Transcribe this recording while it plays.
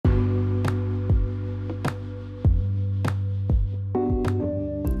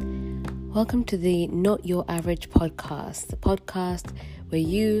Welcome to the Not Your Average podcast, the podcast where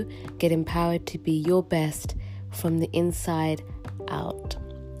you get empowered to be your best from the inside out.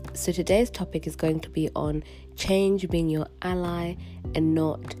 So today's topic is going to be on change being your ally and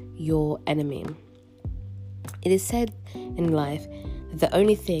not your enemy. It is said in life that the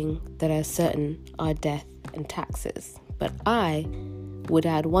only thing that are certain are death and taxes. But I would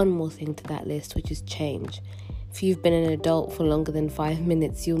add one more thing to that list, which is change. If you've been an adult for longer than 5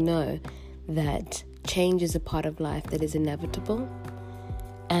 minutes, you'll know that change is a part of life that is inevitable.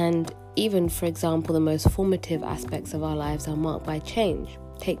 And even, for example, the most formative aspects of our lives are marked by change.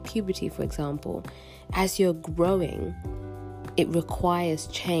 Take puberty, for example. As you're growing, it requires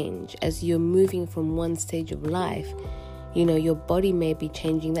change. As you're moving from one stage of life, your body may be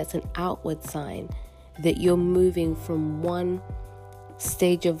changing. That's an outward sign that you're moving from one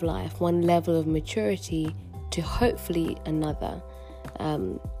stage of life, one level of maturity, to hopefully another.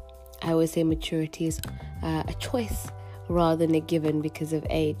 I always say maturity is a choice rather than a given because of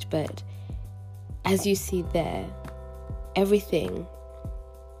age. But as you see there, everything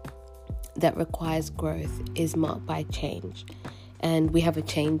that requires growth is marked by change. And we have a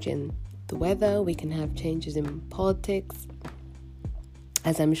change in the weather. We can have changes in politics.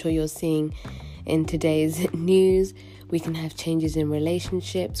 As I'm sure you're seeing in today's news, we can have changes in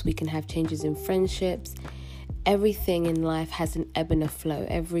relationships. We can have changes in friendships. Everything in life has an ebb and a flow.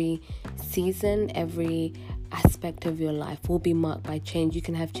 Every season, every aspect of your life will be marked by change. You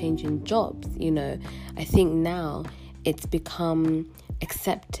can have change in jobs. I think now it's become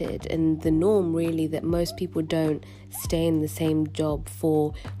accepted and the norm really that most people don't stay in the same job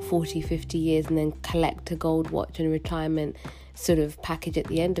for 40, 50 years and then collect a gold watch and retirement sort of package at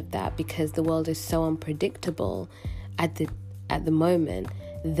the end of that, because the world is so unpredictable at the moment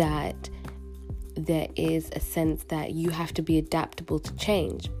that there is a sense that you have to be adaptable to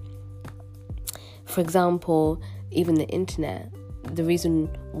change. For example, even the internet, the reason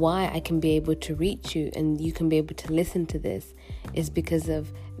why I can be able to reach you and you can be able to listen to this is because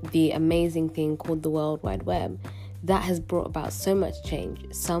of the amazing thing called the World Wide Web. That has brought about so much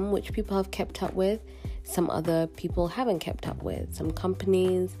change, some which people have kept up with, some other people haven't kept up with, some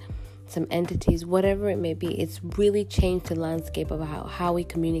companies, some entities, whatever it may be. It's really changed the landscape of how we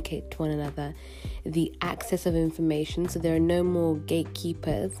communicate to one another, the access of information. So there are no more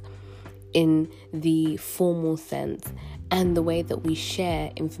gatekeepers in the formal sense, and the way that we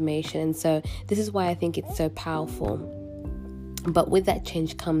share information. And so this is why I think it's so powerful. But with that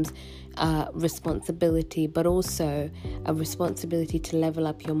change comes responsibility, but also a responsibility to level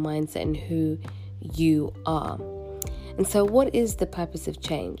up your mindset and who you are. And so what is the purpose of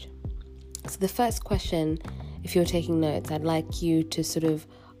change? So the first question, if you're taking notes, I'd like you to sort of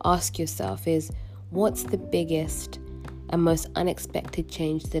ask yourself is, what's the biggest and most unexpected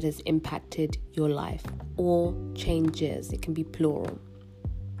change that has impacted your life? Or changes, it can be plural.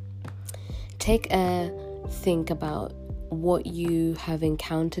 Take a think about what you have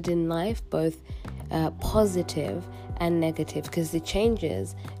encountered in life, both positive and negative, because the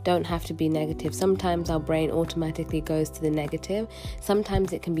changes don't have to be negative. Sometimes our brain automatically goes to the negative.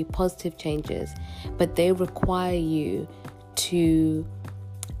 Sometimes it can be positive changes, but they require you to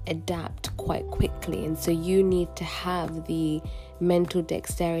adapt quite quickly. And so you need to have the mental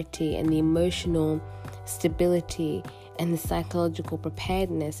dexterity and the emotional stability and the psychological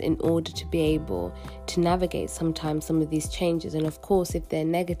preparedness in order to be able to navigate sometimes some of these changes. And of course, if they're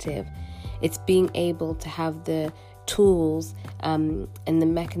negative, it's being able to have the tools and the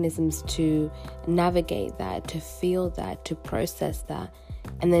mechanisms to navigate that, to feel that, to process that,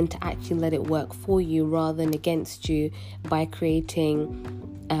 and then to actually let it work for you rather than against you by creating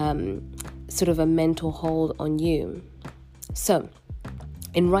sort of a mental hold on you. So,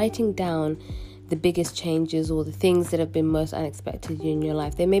 in writing down the biggest changes or the things that have been most unexpected in your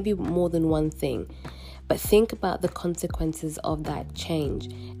life, there may be more than one thing, but think about the consequences of that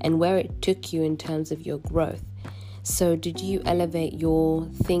change and where it took you in terms of your growth. So did you elevate your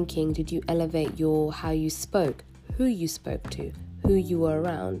thinking? Did you elevate how you spoke, who you spoke to, who you were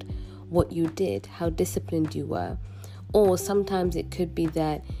around, what you did, how disciplined you were? Or sometimes it could be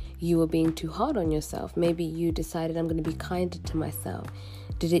that you were being too hard on yourself. Maybe you decided, I'm going to be kinder to myself.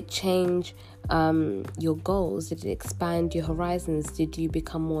 Did it change your goals? Did it expand your horizons? Did you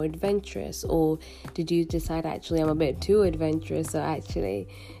become more adventurous? Or did you decide, actually, I'm a bit too adventurous, so actually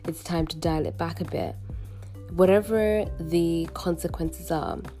it's time to dial it back a bit? Whatever the consequences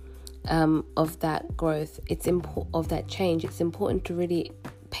are of that growth, of that change, it's important to really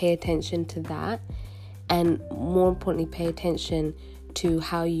pay attention to that, and more importantly, pay attention to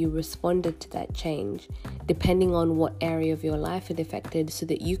how you responded to that change, depending on what area of your life it affected, so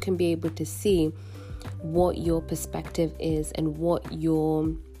that you can be able to see what your perspective is and what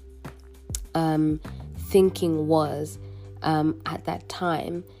your thinking was at that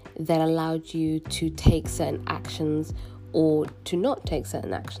time that allowed you to take certain actions or to not take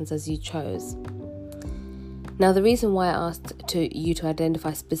certain actions as you chose. Now, the reason why I asked you to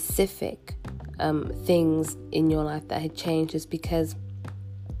identify specific things in your life that had changed is because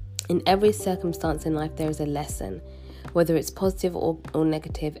in every circumstance in life there is a lesson. Whether it's positive or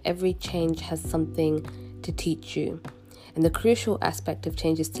negative, every change has something to teach you. And the crucial aspect of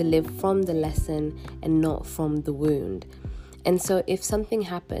change is to live from the lesson and not from the wound. And so if something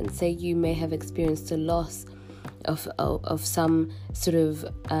happens, say you may have experienced a loss of some sort of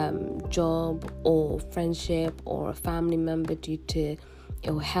job or friendship or a family member due to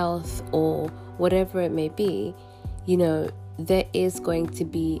ill health or whatever it may be, there is going to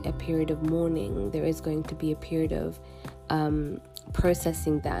be a period of mourning. There is going to be a period of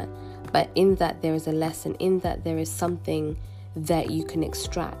processing that. But in that there is a lesson. In that there is something that you can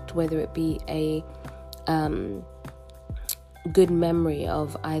extract, whether it be a good memory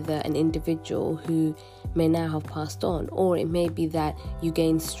of either an individual who may now have passed on, or it may be that you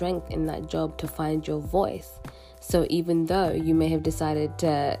gain strength in that job to find your voice. So even though you may have decided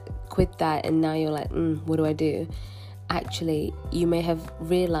to quit that and now you're like, what do I do? Actually, you may have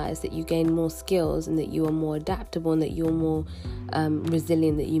realized that you gain more skills and that you are more adaptable and that you're more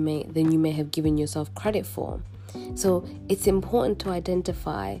resilient than you may have given yourself credit for. So it's important to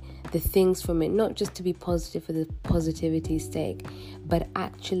identify the things from it, not just to be positive for the positivity's sake, but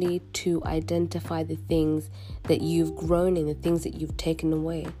actually to identify the things that you've grown in, the things that you've taken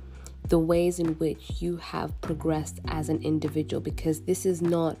away, the ways in which you have progressed as an individual, because this is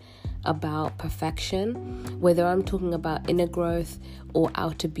not about perfection. Whether I'm talking about inner growth or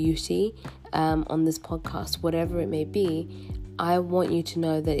outer beauty on this podcast, whatever it may be, I want you to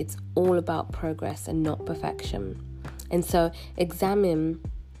know that it's all about progress and not perfection. And so examine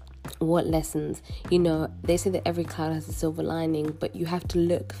what lessons, they say that every cloud has a silver lining, but you have to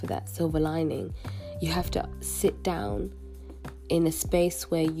look for that silver lining. You have to sit down in a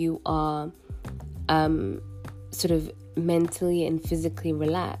space where you are sort of mentally and physically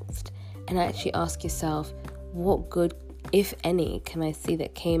relaxed and actually ask yourself, what good, if any, can I see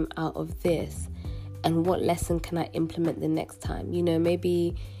that came out of this? And what lesson can I implement the next time?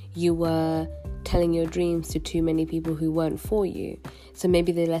 Maybe you were telling your dreams to too many people who weren't for you. So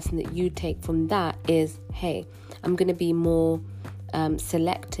maybe the lesson that you take from that is, hey, I'm going to be more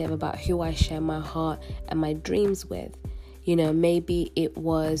selective about who I share my heart and my dreams with. Maybe it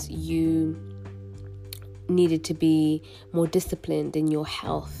was you needed to be more disciplined in your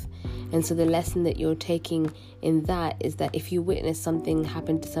health. And so the lesson that you're taking in that is that if you witness something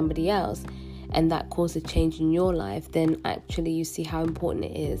happen to somebody else and that caused a change in your life, then actually you see how important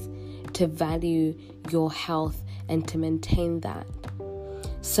it is to value your health and to maintain that.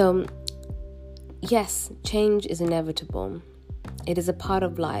 So yes, change is inevitable. It is a part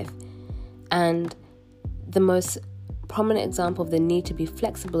of life. And the most prominent example of the need to be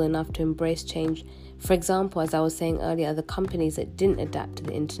flexible enough to embrace change, for example, as I was saying earlier, the companies that didn't adapt to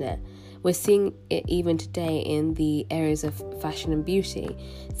the internet. We're seeing it even today in the areas of fashion and beauty.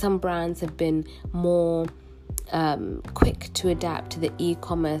 Some brands have been more quick to adapt to the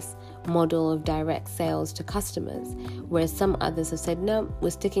e-commerce model of direct sales to customers, whereas some others have said, no, we're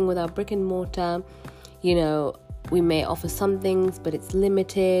sticking with our brick and mortar. We may offer some things, but it's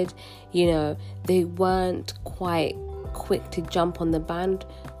limited. They weren't quite quick to jump on the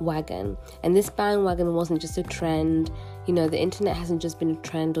bandwagon. And this bandwagon wasn't just a trend. The internet hasn't just been a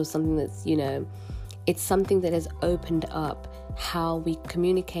trend or something that's, it's something that has opened up how we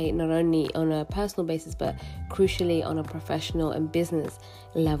communicate, not only on a personal basis, but crucially on a professional and business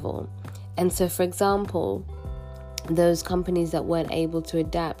level. And so, for example, those companies that weren't able to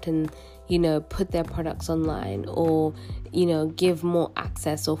adapt and, put their products online or, give more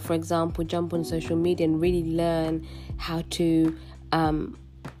access, or, for example, jump on social media and really learn how to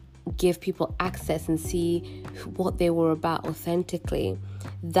give people access and see what they were about authentically,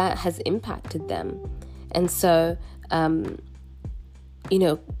 that has impacted them. And so, to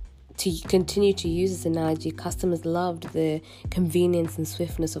continue to use this analogy, customers loved the convenience and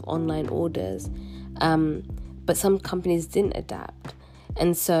swiftness of online orders, but some companies didn't adapt.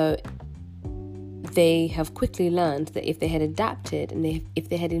 And so they have quickly learned that if they had adapted and if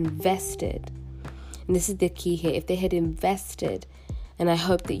they had invested, and this is the key here, if they had invested, and I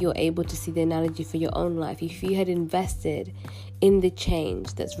hope that you're able to see the analogy for your own life, if you had invested in the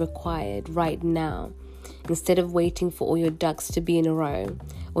change that's required right now, instead of waiting for all your ducks to be in a row,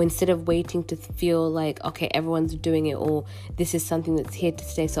 or instead of waiting to feel like, okay, everyone's doing it, or this is something that's here to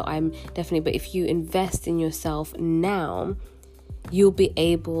stay, so I'm definitely, but if you invest in yourself now, you'll be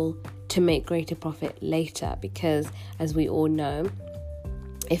able to make greater profit later, because as we all know,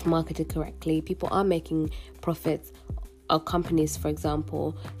 if marketed correctly, people are making profits. Our companies, for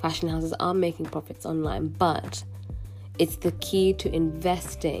example, fashion houses are making profits online, but it's the key to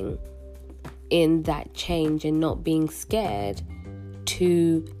investing in that change and not being scared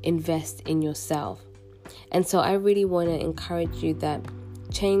to invest in yourself. And so I really want to encourage you that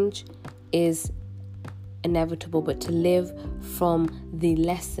change is inevitable, but to live from the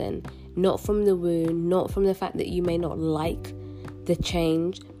lesson, not from the wound, not from the fact that you may not like the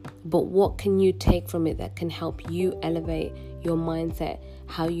change, but what can you take from it that can help you elevate your mindset,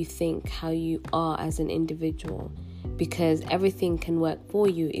 how you think, how you are as an individual, because everything can work for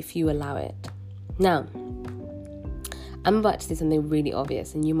you if you allow it. Now, I'm about to say something really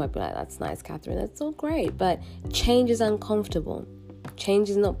obvious, and you might be like, that's nice, Catherine, that's so great, but change is uncomfortable.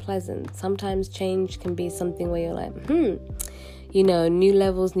 Change is not pleasant. Sometimes change can be something where you're like, new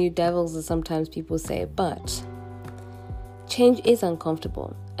levels, new devils, as sometimes people say, but change is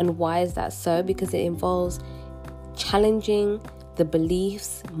uncomfortable. And why is that so? Because it involves challenging the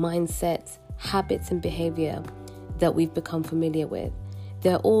beliefs, mindsets, habits, and behavior that we've become familiar with.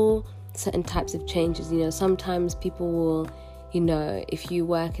 They're all certain types of changes. Sometimes people will, if you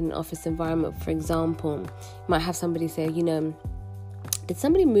work in an office environment, for example, you might have somebody say, did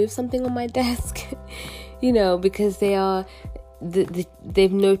somebody move something on my desk? Because they are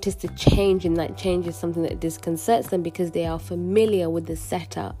they've noticed a change, and that change is something that disconcerts them because they are familiar with the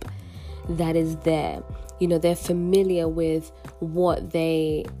setup that is there. They're familiar with what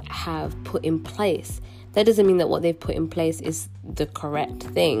they have put in place. That doesn't mean that what they've put in place is the correct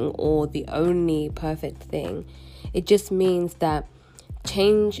thing or the only perfect thing. It just means that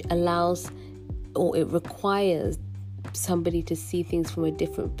change allows, or it requires, somebody to see things from a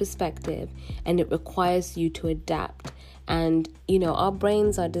different perspective, and it requires you to adapt. And our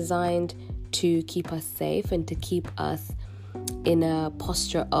brains are designed to keep us safe and to keep us in a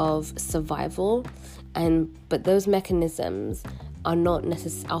posture of survival, but those mechanisms are not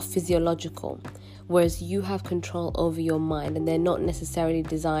are physiological, whereas you have control over your mind, and they're not necessarily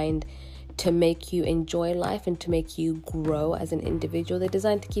designed to make you enjoy life and to make you grow as an individual. They're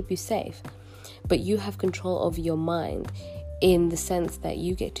designed to keep you safe. But you have control over your mind in the sense that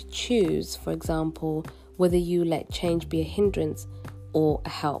you get to choose, for example, whether you let change be a hindrance or a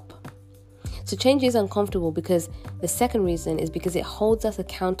help. So change is uncomfortable because the second reason is because it holds us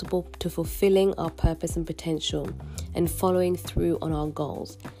accountable to fulfilling our purpose and potential and following through on our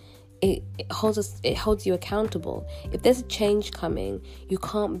goals. It holds you accountable. If there's a change coming, you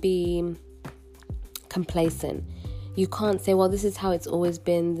can't be complacent. You can't say, well, this is how it's always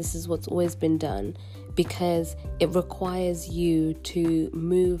been, this is what's always been done, because it requires you to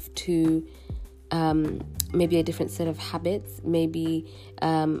move to maybe a different set of habits, maybe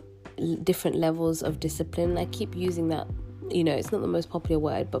different levels of discipline. I keep using that, it's not the most popular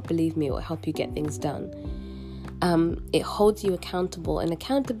word, but believe me, it will help you get things done. It holds you accountable, and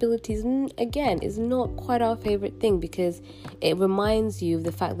accountability is not quite our favorite thing, because it reminds you of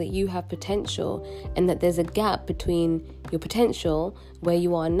the fact that you have potential and that there's a gap between your potential, where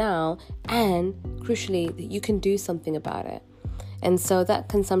you are now, and crucially that you can do something about it. And so that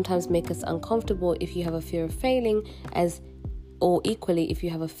can sometimes make us uncomfortable if you have a fear of failing, or equally if you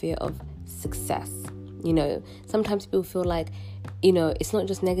have a fear of success. Sometimes people feel like, it's not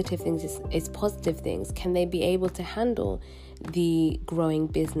just negative things, it's positive things. Can they be able to handle the growing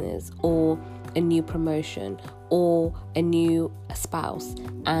business, or a new promotion, or a new spouse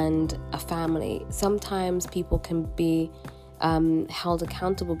and a family? Sometimes people can be held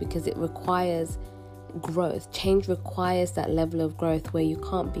accountable because it requires growth. Change requires that level of growth where you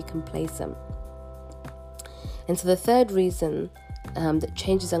can't be complacent. And so the third reason that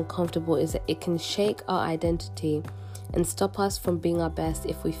change is uncomfortable is that it can shake our identity and stop us from being our best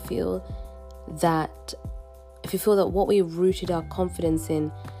if we feel that what we rooted our confidence in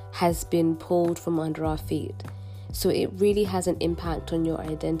has been pulled from under our feet. So it really has an impact on your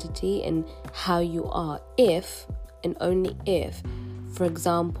identity and how you are if, and only if, for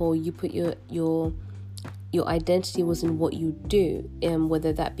example, you put your identity was in what you do, and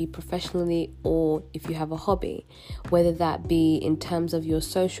whether that be professionally or if you have a hobby, whether that be in terms of your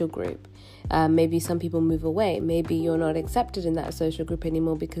social group. Maybe some people move away. Maybe you're not accepted in that social group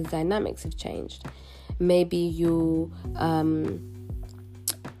anymore because dynamics have changed. Maybe you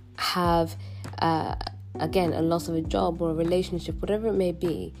have, again, a loss of a job or a relationship, whatever it may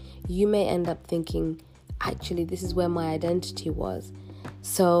be. You may end up thinking, actually, this is where my identity was.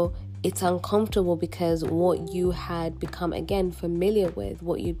 So it's uncomfortable because what you had become, again, familiar with,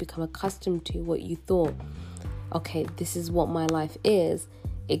 what you'd become accustomed to, what you thought, okay, this is what my life is,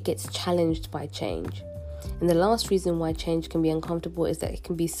 it gets challenged by change. And the last reason why change can be uncomfortable is that it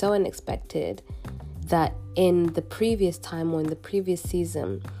can be so unexpected that in the previous time or in the previous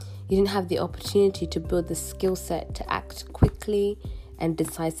season, you didn't have the opportunity to build the skill set to act quickly and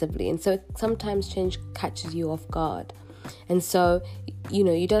decisively. And so sometimes change catches you off guard. And so,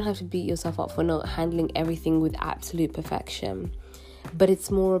 you don't have to beat yourself up for not handling everything with absolute perfection. But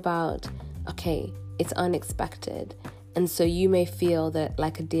it's more about, okay, it's unexpected. And so you may feel that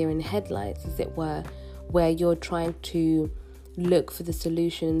like a deer in headlights, as it were, where you're trying to look for the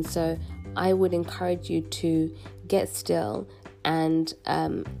solution. So I would encourage you to get still. And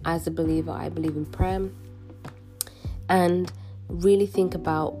as a believer, I believe in prayer. And really think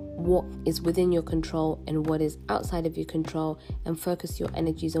about what is within your control and what is outside of your control, and focus your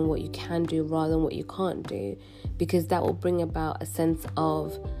energies on what you can do rather than what you can't do, because that will bring about a sense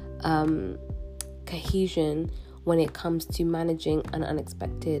of cohesion when it comes to managing an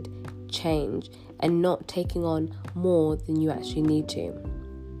unexpected change and not taking on more than you actually need to.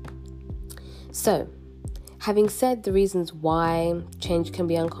 So, having said the reasons why change can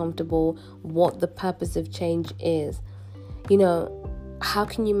be uncomfortable, what the purpose of change is, how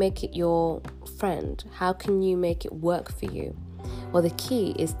can you make it your friend? How can you make it work for you? Well, the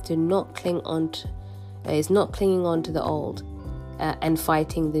key is to not clinging on to the old and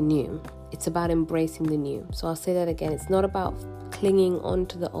fighting the new. It's about embracing the new. So I'll say that again. It's not about clinging on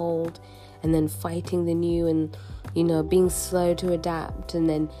to the old and then fighting the new and, being slow to adapt and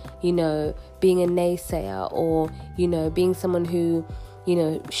then, being a naysayer or, being someone who,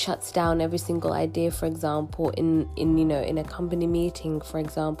 shuts down every single idea, for example, in a company meeting, for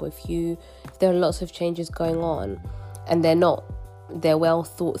example, if there are lots of changes going on and they're well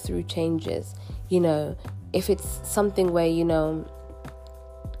thought through changes, if it's something where, you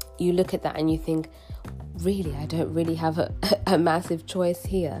look at that and you think, really, I don't really have a massive choice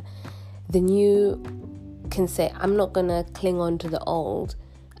here, then you can say, I'm not going to cling on to the old.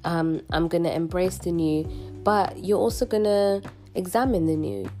 I'm going to embrace the new, but you're also going to examine the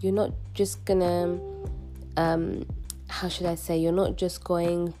new. You're not just going to, you're not just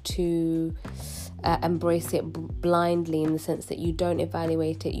going to embrace it blindly, in the sense that you don't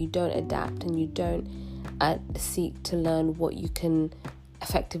evaluate it, you don't adapt, and you don't seek to learn what you can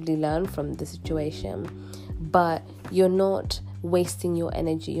effectively learn from the situation. But you're not wasting your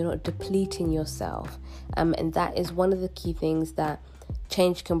energy, you're not depleting yourself. And that is one of the key things that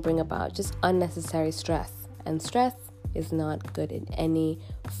change can bring about, just unnecessary stress. And stress is not good in any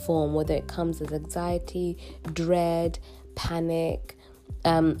form, whether it comes as anxiety, dread, panic,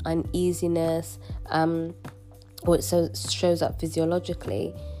 uneasiness, or it shows up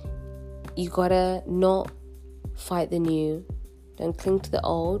physiologically. You gotta not fight the new. Don't cling to the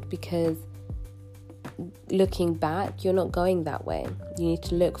old, because looking back, you're not going that way. You need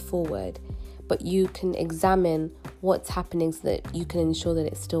to look forward, but you can examine what's happening so that you can ensure that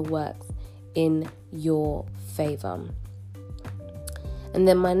it still works in your favor. And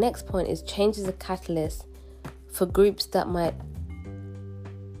then my next point is, change is a catalyst for groups that might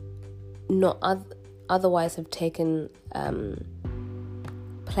not otherwise have taken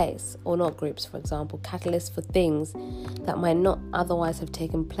place, or not groups, for example, catalysts for things that might not otherwise have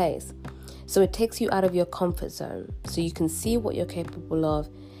taken place. So it takes you out of your comfort zone, so you can see what you're capable of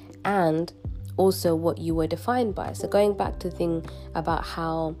and also what you were defined by. So going back to the thing about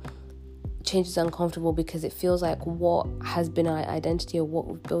how change is uncomfortable because it feels like what has been our identity or what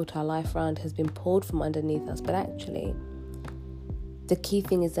we've built our life around has been pulled from underneath us. But actually, the key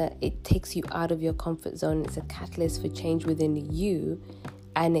thing is that it takes you out of your comfort zone. It's a catalyst for change within you,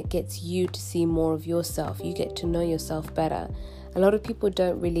 and it gets you to see more of yourself. You get to know yourself better. A lot of people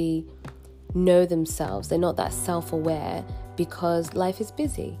don't really know themselves. They're not that self-aware because life is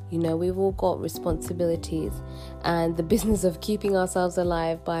busy. We've all got responsibilities, and the business of keeping ourselves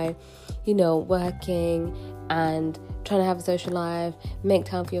alive by, working and trying to have a social life, make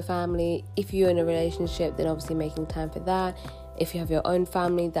time for your family. If you're in a relationship, then obviously making time for that. If you have your own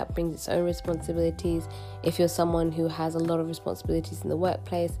family, that brings its own responsibilities. If you're someone who has a lot of responsibilities in the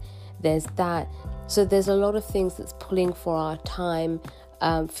workplace, there's that. So there's a lot of things that's pulling for our time,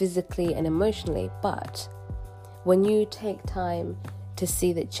 physically and emotionally. But when you take time to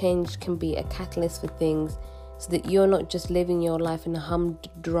see that change can be a catalyst for things, so that you're not just living your life in a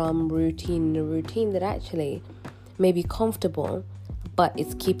humdrum routine, a routine that actually may be comfortable, but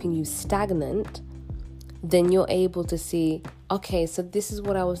it's keeping you stagnant, then you're able to see, okay, so this is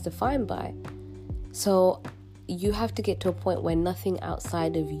what I was defined by. So you have to get to a point where nothing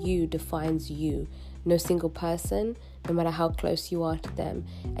outside of you defines you. No single person, no matter how close you are to them,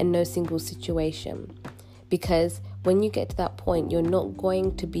 and no single situation. Because when you get to that point, you're not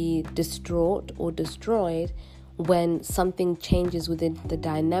going to be distraught or destroyed when something changes within the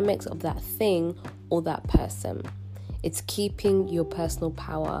dynamics of that thing or that person. It's keeping your personal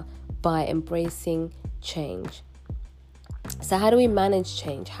power by embracing change. So how do we manage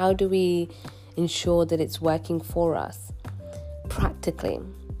change? How do we ensure that it's working for us practically?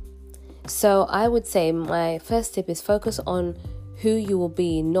 So I would say my first tip is focus on who you will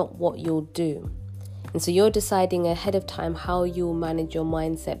be, not what you'll do. And so you're deciding ahead of time how you'll manage your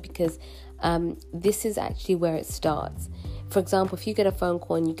mindset, because this is actually where it starts. For example, if you get a phone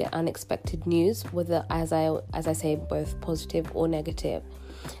call and you get unexpected news, whether, as I say, both positive or negative,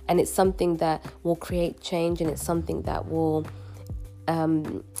 and it's something that will create change and it's something that will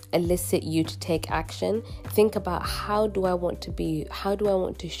elicit you to take action, think about, how do I want to be? How do I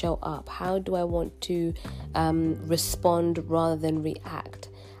want to show up? How do I want to respond rather than react?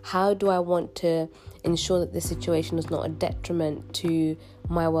 How do I want to ensure that this situation is not a detriment to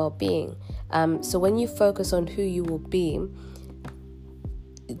my well-being? So when you focus on who you will be,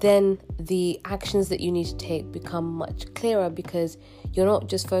 then the actions that you need to take become much clearer, because you're not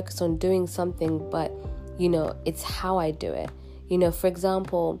just focused on doing something, but it's how I do it. For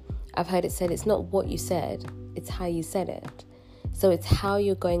example, I've heard it said, it's not what you said, it's how you said it. So it's how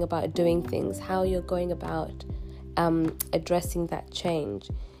you're going about doing things, how you're going about addressing that change.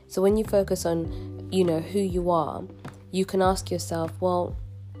 So when you focus on, who you are, you can ask yourself, well,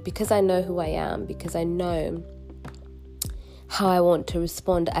 because I know who I am, because I know how I want to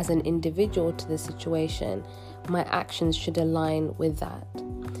respond as an individual to the situation, my actions should align with that.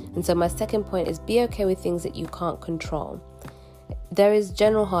 And so my second point is, be okay with things that you can't control. There is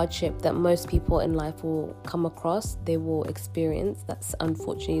general hardship that most people in life will come across, they will experience. That's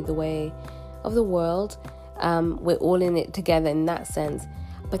unfortunately the way of the world. We're all in it together in that sense.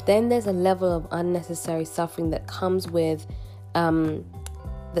 But then there's a level of unnecessary suffering that comes with,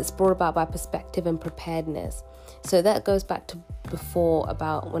 that's brought about by perspective and preparedness. So that goes back to before,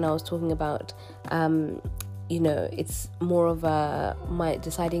 about when I was talking about, it's more of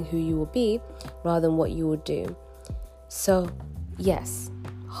deciding who you will be rather than what you will do. So yes,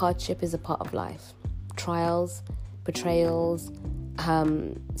 hardship is a part of life. Trials, betrayals,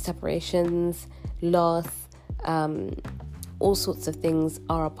 separations, loss, all sorts of things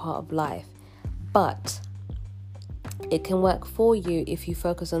are a part of life. But it can work for you if you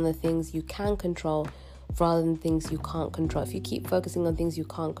focus on the things you can control rather than things you can't control. If you keep focusing on things you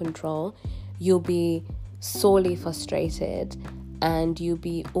can't control, you'll be sorely frustrated, and you'll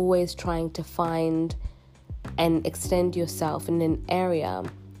be always trying to find and extend yourself in an area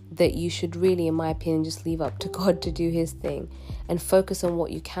that you should really, in my opinion, just leave up to God to do his thing and focus on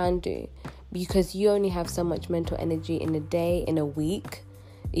what you can do, because you only have so much mental energy in a day, in a week,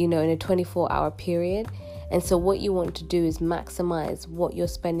 in a 24-hour period. And so what you want to do is maximize what you're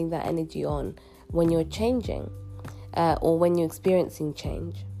spending that energy on when you're changing or when you're experiencing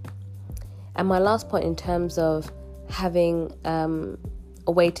change. And my last point in terms of having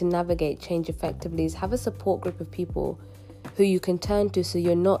a way to navigate change effectively is have a support group of people who you can turn to, so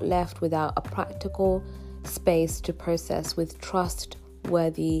you're not left without a practical space to process with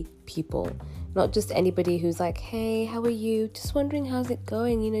trustworthy people. Not just anybody who's like, hey, how are you? Just wondering how's it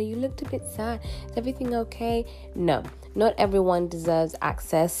going? You looked a bit sad. Is everything okay? No, not everyone deserves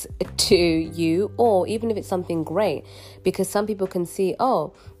access to you, or even if it's something great, because some people can see,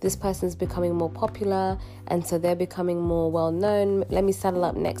 oh, this person's becoming more popular, and so they're becoming more well-known. Let me saddle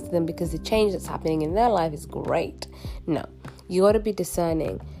up next to them because the change that's happening in their life is great. No, you got to be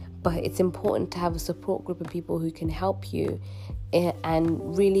discerning, but it's important to have a support group of people who can help you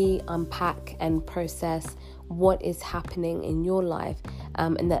and really unpack and process what is happening in your life,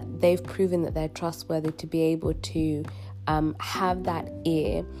 and that they've proven that they're trustworthy to be able to have that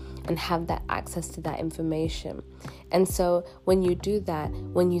ear and have that access to that information. And so when you do that,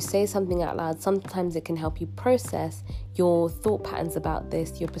 when you say something out loud, sometimes it can help you process your thought patterns about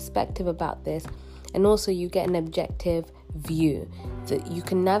this, your perspective about this, and also you get an objective view. That you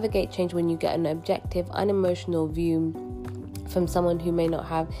can navigate change when you get an objective, unemotional view from someone who may not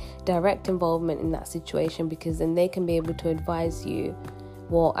have direct involvement in that situation, because then they can be able to advise you,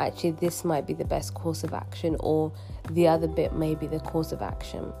 well, actually this might be the best course of action, or the other bit may be the course of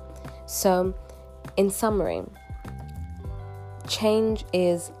action. So in summary, change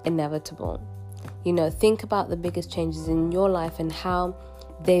is inevitable. Think about the biggest changes in your life and how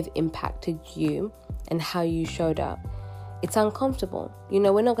they've impacted you and how you showed up. it's uncomfortable.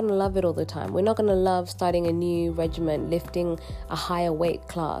 We're not going to love it all the time. We're not going to love starting a new regimen, lifting a higher weight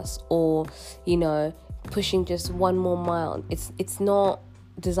class, or, pushing just one more mile. It's not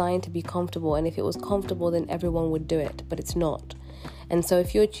designed to be comfortable. And if it was comfortable, then everyone would do it, but it's not. And so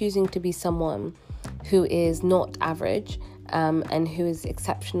if you're choosing to be someone who is not average, and who is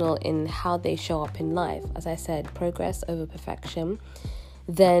exceptional in how they show up in life, as I said, progress over perfection,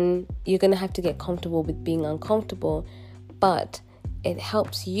 then you're going to have to get comfortable with being uncomfortable. But it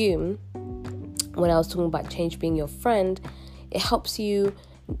helps you, when I was talking about change being your friend, it helps you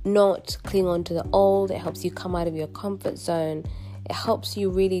not cling on to the old. It helps you come out of your comfort zone. It helps you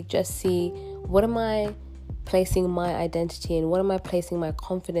really just see, what am I placing my identity in? What am I placing my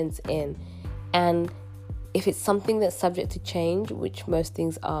confidence in? And if it's something that's subject to change, which most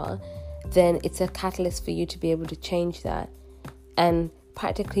things are, then it's a catalyst for you to be able to change that and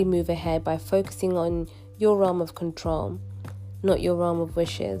practically move ahead by focusing on your realm of control, not your realm of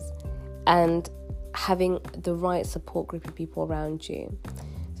wishes, and having the right support group of people around you.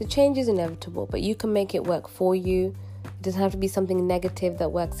 So change is inevitable, but you can make it work for you. It doesn't have to be something negative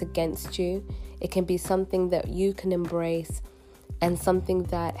that works against you. It can be something that you can embrace, and something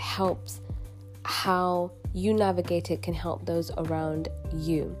that helps how you navigate it can help those around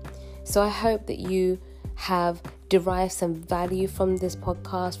you. So I hope that you have derived some value from this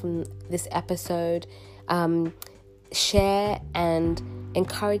podcast, from this episode. Share and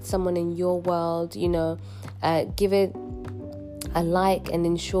encourage someone in your world, give it a like, and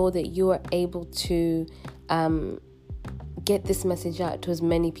ensure that you are able to get this message out to as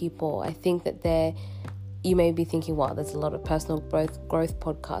many people. I think that you may be thinking, wow, there's a lot of personal growth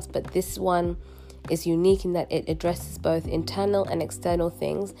podcasts, but this one is unique in that it addresses both internal and external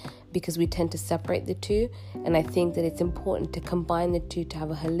things, because we tend to separate the two. And I think that it's important to combine the two to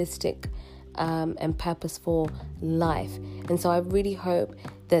have a holistic and purposeful life. And so I really hope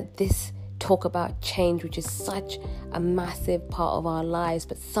that this talk about change, which is such a massive part of our lives,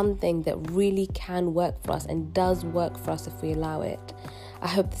 but something that really can work for us and does work for us if we allow it, I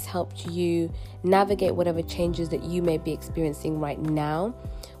hope this helped you navigate whatever changes that you may be experiencing right now,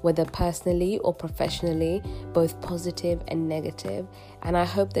 whether personally or professionally, both positive and negative. And I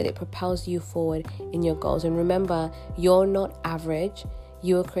hope that it propels you forward in your goals. And remember, you're not average.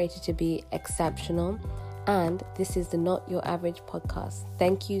 You are created to be exceptional. And this is the Not Your Average podcast.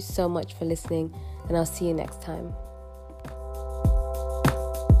 Thank you so much for listening, and I'll see you next time.